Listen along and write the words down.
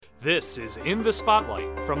This is In the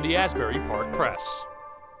Spotlight from the Asbury Park Press.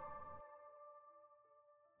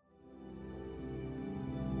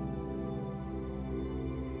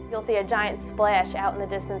 You'll see a giant splash out in the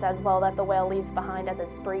distance as well that the whale leaves behind as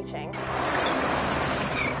it's breaching.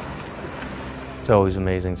 It's always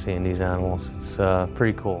amazing seeing these animals. It's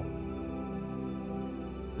pretty cool.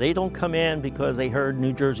 They don't come in because they heard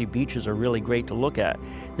New Jersey beaches are really great to look at.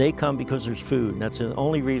 They come because there's food, and that's the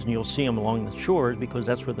only reason you'll see them along the shores, because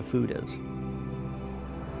that's where the food is.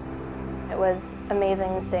 It was amazing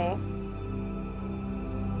to see.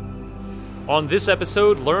 On this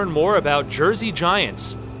episode, learn more about Jersey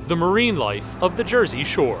giants, the marine life of the Jersey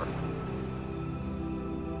Shore.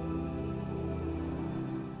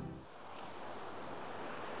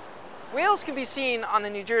 Whales can be seen on the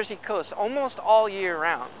New Jersey coast almost all year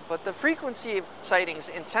round, but the frequency of sightings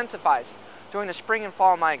intensifies during the spring and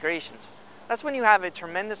fall migrations. That's when you have a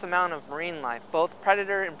tremendous amount of marine life, both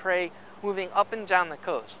predator and prey, moving up and down the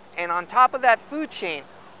coast. And on top of that food chain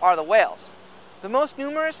are the whales. The most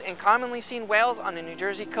numerous and commonly seen whales on the New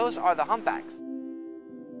Jersey coast are the humpbacks.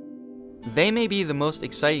 They may be the most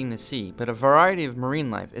exciting to see, but a variety of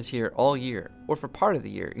marine life is here all year, or for part of the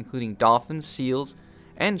year, including dolphins, seals,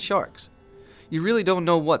 and sharks. You really don't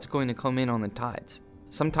know what's going to come in on the tides.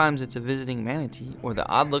 Sometimes it's a visiting manatee or the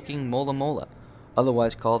odd-looking mola mola,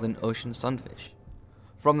 otherwise called an ocean sunfish.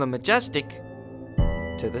 From the majestic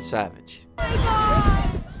to the savage.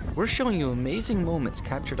 We're showing you amazing moments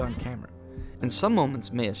captured on camera, and some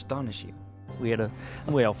moments may astonish you. We had a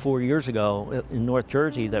whale 4 years ago in North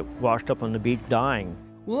Jersey that washed up on the beach dying.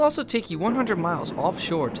 We'll also take you 100 miles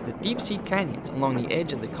offshore to the deep-sea canyons along the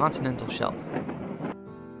edge of the continental shelf.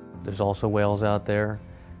 There's also whales out there.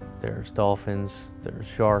 There's dolphins. There's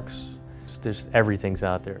sharks. There's everything's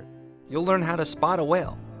out there. You'll learn how to spot a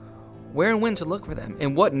whale, where and when to look for them,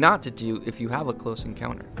 and what not to do if you have a close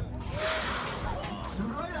encounter.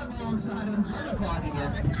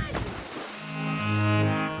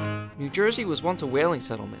 New Jersey was once a whaling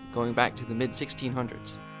settlement going back to the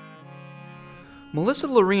mid-1600s. Melissa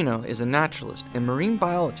Lorino is a naturalist and marine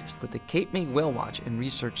biologist with the Cape May Whale Watch and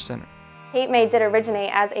Research Center. Cape May did originate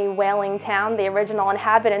as a whaling town. The original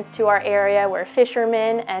inhabitants to our area were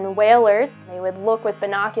fishermen and whalers. They would look with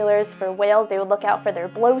binoculars for whales. They would look out for their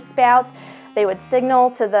blow spouts. They would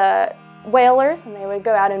signal to the whalers, and they would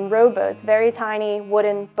go out in rowboats, very tiny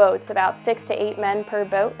wooden boats, about 6 to 8 men per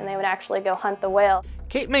boat, and they would actually go hunt the whale.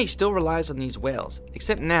 Cape May still relies on these whales,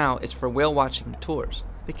 except now it's for whale watching tours.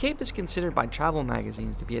 The Cape is considered by travel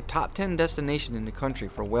magazines to be a top 10 destination in the country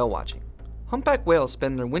for whale watching. Humpback whales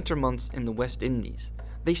spend their winter months in the West Indies.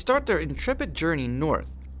 They start their intrepid journey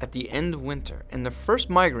north at the end of winter, and the first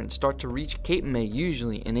migrants start to reach Cape May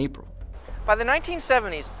usually in April. By the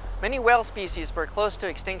 1970s, many whale species were close to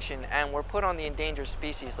extinction and were put on the endangered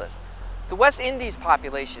species list. The West Indies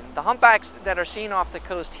population, the humpbacks that are seen off the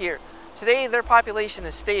coast here, today their population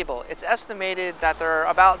is stable. It's estimated that there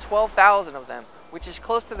are about 12,000 of them, which is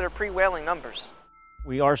close to their pre-whaling numbers.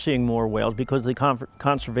 We are seeing more whales because of the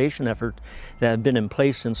conservation effort that have been in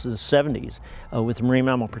place since the 70s with the Marine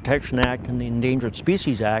Mammal Protection Act and the Endangered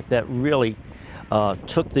Species Act that really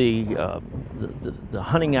took the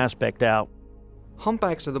hunting aspect out.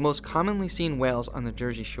 Humpbacks are the most commonly seen whales on the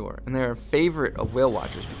Jersey Shore, and they're a favorite of whale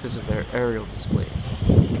watchers because of their aerial displays.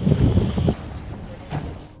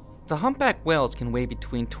 The humpback whales can weigh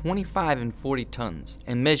between 25 and 40 tons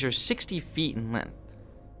and measure 60 feet in length.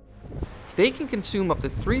 They can consume up to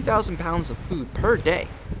 3,000 pounds of food per day.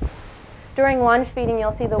 During lunge feeding,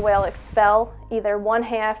 you'll see the whale expel either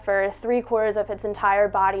 1/2 or 3/4 of its entire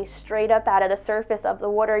body straight up out of the surface of the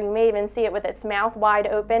water. You may even see it with its mouth wide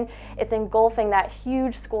open. It's engulfing that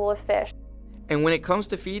huge school of fish. And when it comes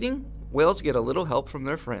to feeding, whales get a little help from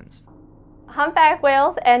their friends. Humpback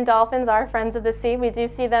whales and dolphins are friends of the sea. We do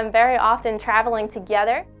see them very often traveling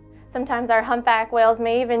together. Sometimes our humpback whales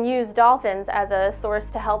may even use dolphins as a source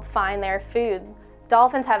to help find their food.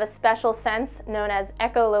 Dolphins have a special sense known as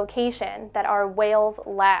echolocation that our whales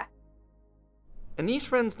lack. And these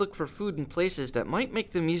friends look for food in places that might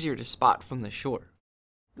make them easier to spot from the shore.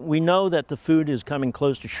 We know that the food is coming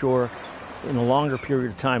close to shore in a longer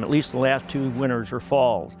period of time, at least the last 2 winters or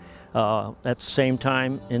falls. At the same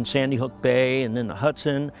time in Sandy Hook Bay and in the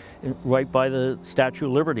Hudson, right by the Statue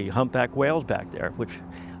of Liberty, humpback whales back there, which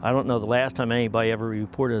I don't know the last time anybody ever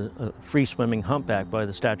reported a free-swimming humpback by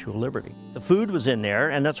the Statue of Liberty. The food was in there,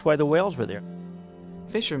 and that's why the whales were there.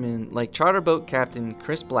 Fishermen, like charter boat captain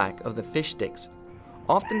Chris Black of the Fish Sticks,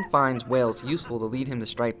 often finds whales useful to lead him to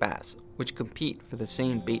striped bass, which compete for the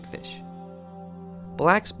same bait fish.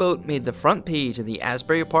 Black's boat made the front page of the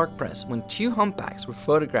Asbury Park Press when 2 humpbacks were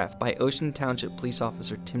photographed by Ocean Township police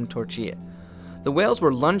officer Tim Torchia. The whales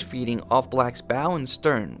were lunge feeding off Black's bow and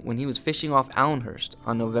stern when he was fishing off Allenhurst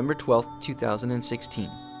on November 12, 2016.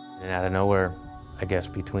 And out of nowhere, I guess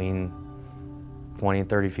between 20 and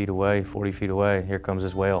 30 feet away, 40 feet away, here comes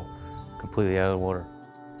this whale, completely out of the water.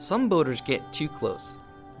 Some boaters get too close.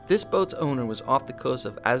 This boat's owner was off the coast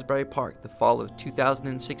of Asbury Park the fall of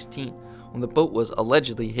 2016 when the boat was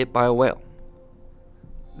allegedly hit by a whale.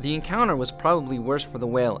 The encounter was probably worse for the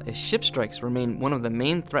whale as ship strikes remain one of the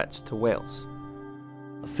main threats to whales.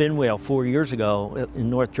 A fin whale 4 years ago in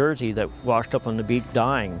North Jersey that washed up on the beach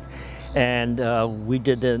dying. And we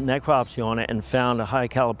did the necropsy on it and found a high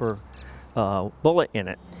caliber bullet in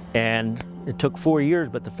it. And it took 4 years,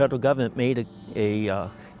 but the federal government made a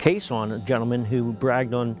case on a gentleman who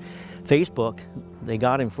bragged on Facebook. They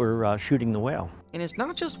got him for shooting the whale. And it's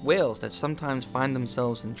not just whales that sometimes find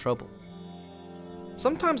themselves in trouble.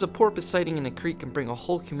 Sometimes a porpoise sighting in a creek can bring a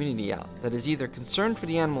whole community out that is either concerned for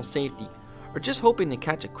the animal's safety or just hoping to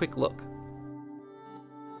catch a quick look.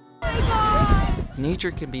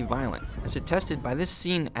 Nature can be violent, as attested by this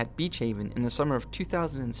scene at Beach Haven in the summer of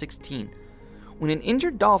 2016, when an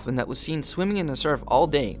injured dolphin that was seen swimming in the surf all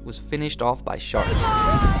day was finished off by sharks.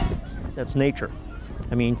 That's nature.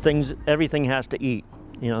 I mean, everything has to eat.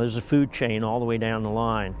 You know, there's a food chain all the way down the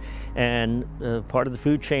line, and part of the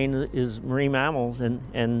food chain is marine mammals,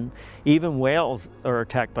 and even whales are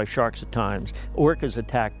attacked by sharks at times. Orcas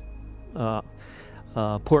attack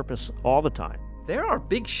porpoise all the time. There are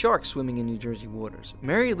big sharks swimming in New Jersey waters.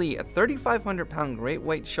 Mary Lee, a 3,500-pound great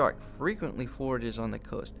white shark, frequently forages on the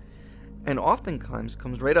coast and oftentimes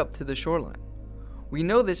comes right up to the shoreline. We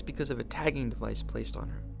know this because of a tagging device placed on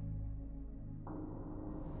her.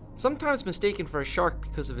 Sometimes mistaken for a shark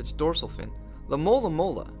because of its dorsal fin, the mola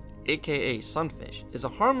mola, aka sunfish, is a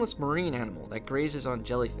harmless marine animal that grazes on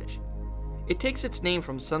jellyfish. It takes its name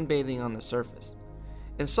from sunbathing on the surface.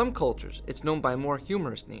 In some cultures, it's known by a more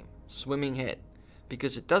humorous name, swimming head,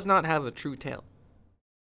 because it does not have a true tail.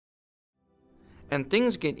 And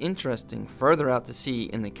things get interesting further out to sea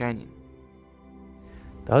in the canyon.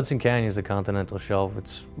 The Hudson Canyon is a continental shelf.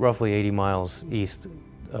 It's roughly 80 miles east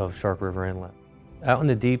of Shark River Inlet. Out in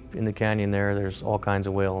the deep in the canyon there's all kinds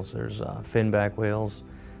of whales. There's finback whales,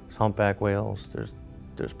 there's humpback whales,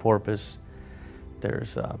 there's porpoise,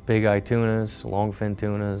 there's big-eye tunas, longfin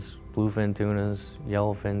tunas, bluefin tunas,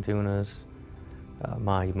 yellowfin tunas,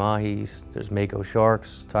 mahi-mahis, there's mako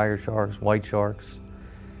sharks, tiger sharks, white sharks,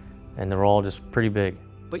 and they're all just pretty big.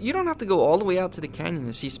 But you don't have to go all the way out to the canyon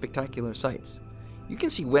to see spectacular sights. You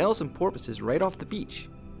can see whales and porpoises right off the beach.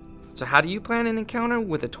 So how do you plan an encounter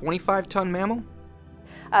with a 25-ton mammal?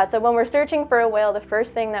 So when we're searching for a whale, the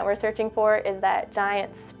first thing that we're searching for is that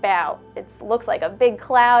giant spout. It looks like a big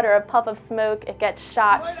cloud or a puff of smoke. It gets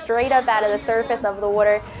shot straight up out of the surface of the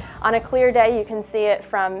water. On a clear day, you can see it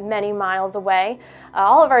from many miles away.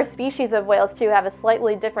 All of our species of whales, too, have a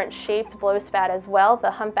slightly different shaped blowspout as well.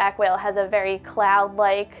 The humpback whale has a very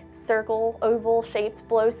cloud-like, circle, oval-shaped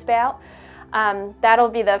blowspout. That'll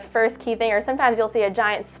be the first key thing, or sometimes you'll see a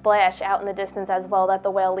giant splash out in the distance as well that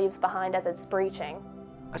the whale leaves behind as it's breaching.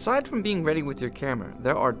 Aside from being ready with your camera,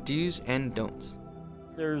 there are do's and don'ts.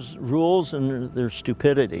 There's rules and there's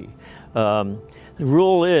stupidity. The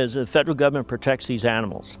rule is the federal government protects these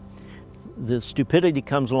animals. The stupidity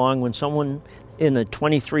comes along when someone in a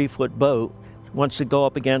 23-foot boat wants to go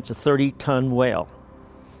up against a 30-ton whale.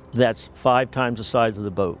 That's 5 times the size of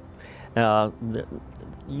the boat.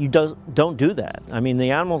 You don't do that. I mean,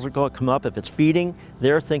 the animals are going to come up. If it's feeding,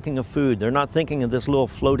 they're thinking of food. They're not thinking of this little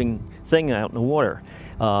floating thing out in the water.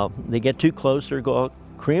 They get too close, they're going to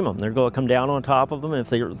cream them. They're going to come down on top of them if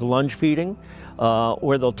they're lunge feeding,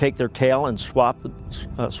 or they'll take their tail and swipe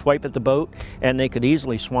at the boat, and they could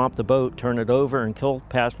easily swamp the boat, turn it over, and kill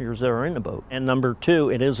passengers that are in the boat. And number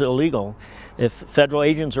 2, it is illegal. If federal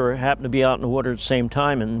agents happen to be out in the water at the same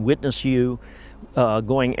time and witness you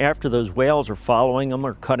going after those whales or following them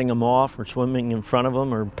or cutting them off or swimming in front of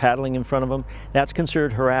them or paddling in front of them, that's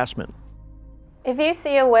considered harassment. If you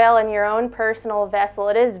see a whale in your own personal vessel,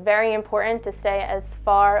 it is very important to stay as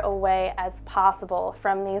far away as possible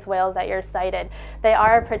from these whales that you're sighted. They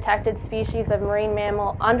are a protected species of marine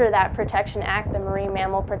mammal under that Protection Act, the Marine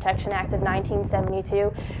Mammal Protection Act of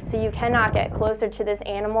 1972, so you cannot get closer to this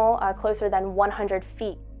animal closer than 100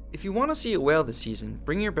 feet. If you want to see a whale this season,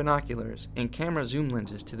 bring your binoculars and camera zoom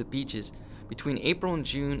lenses to the beaches between April and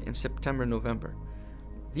June and September-November.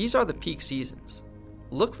 These are the peak seasons.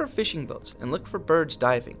 Look for fishing boats and look for birds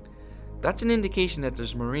diving. That's an indication that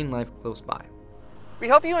there's marine life close by. We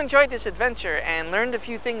hope you enjoyed this adventure and learned a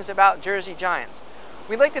few things about Jersey giants.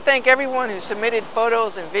 We'd like to thank everyone who submitted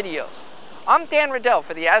photos and videos. I'm Dan Radel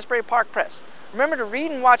for the Asbury Park Press. Remember to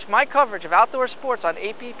read and watch my coverage of outdoor sports on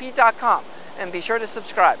app.com, and be sure to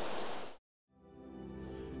subscribe.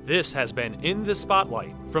 This has been In the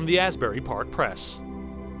Spotlight from the Asbury Park Press.